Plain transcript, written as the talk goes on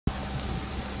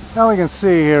Now we can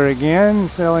see here again,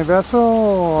 sailing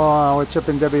vessel with Chip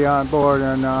and Debbie on board,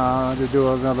 and to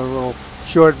do another little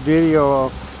short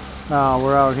video.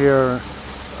 We're out here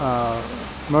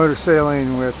motor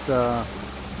sailing with the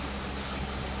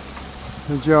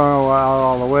genoa out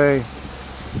all the way.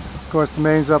 Of course, the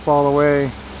main's up all the way,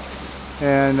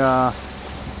 and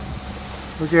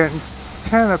we're getting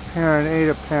 10 apparent, 8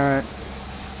 apparent,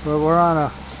 but we're on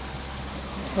a,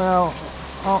 well,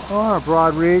 we're on a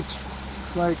broad reach.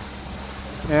 Like,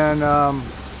 and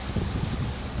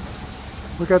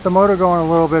we got the motor going a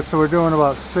little bit, so we're doing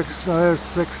about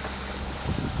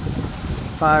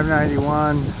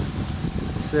 591,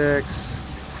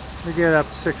 6. We get up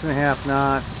 6.5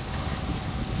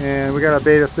 knots, and we got a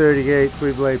Beta 38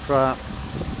 three-blade prop,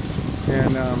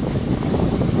 and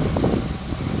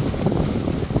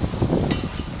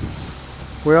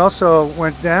we also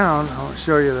went down. I'll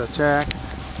show you the tack.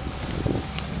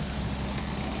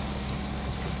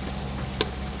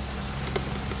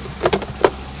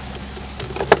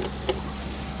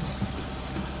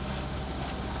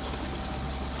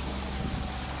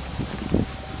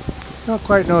 Don't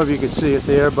quite know if you could see it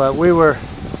there, but we were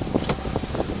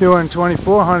doing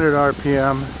 2400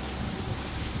 RPM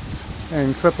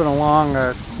and clipping along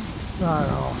at, I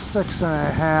don't know,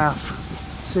 6.5,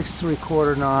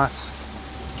 6.75 knots.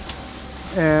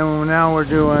 And now we're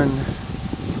doing,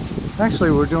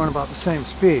 actually we're doing about the same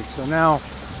speed. So now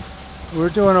we're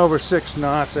doing over 6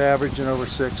 knots, averaging over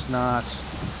 6 knots,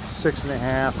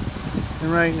 6.5.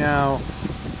 And right now,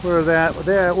 we're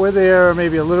there,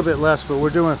 maybe a little bit less, but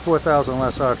we're doing 4,000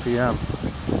 less RPM.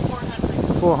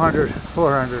 400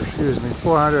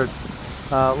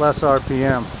 less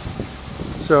RPM.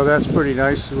 So that's pretty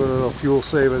nice, with a little fuel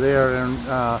saver there. And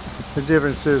the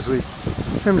difference is we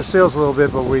trimmed the sails a little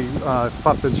bit, but we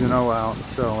popped the genoa out.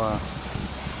 So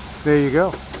there you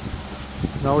go.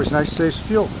 And always nice, safe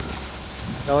fuel.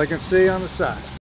 All I can see on the side.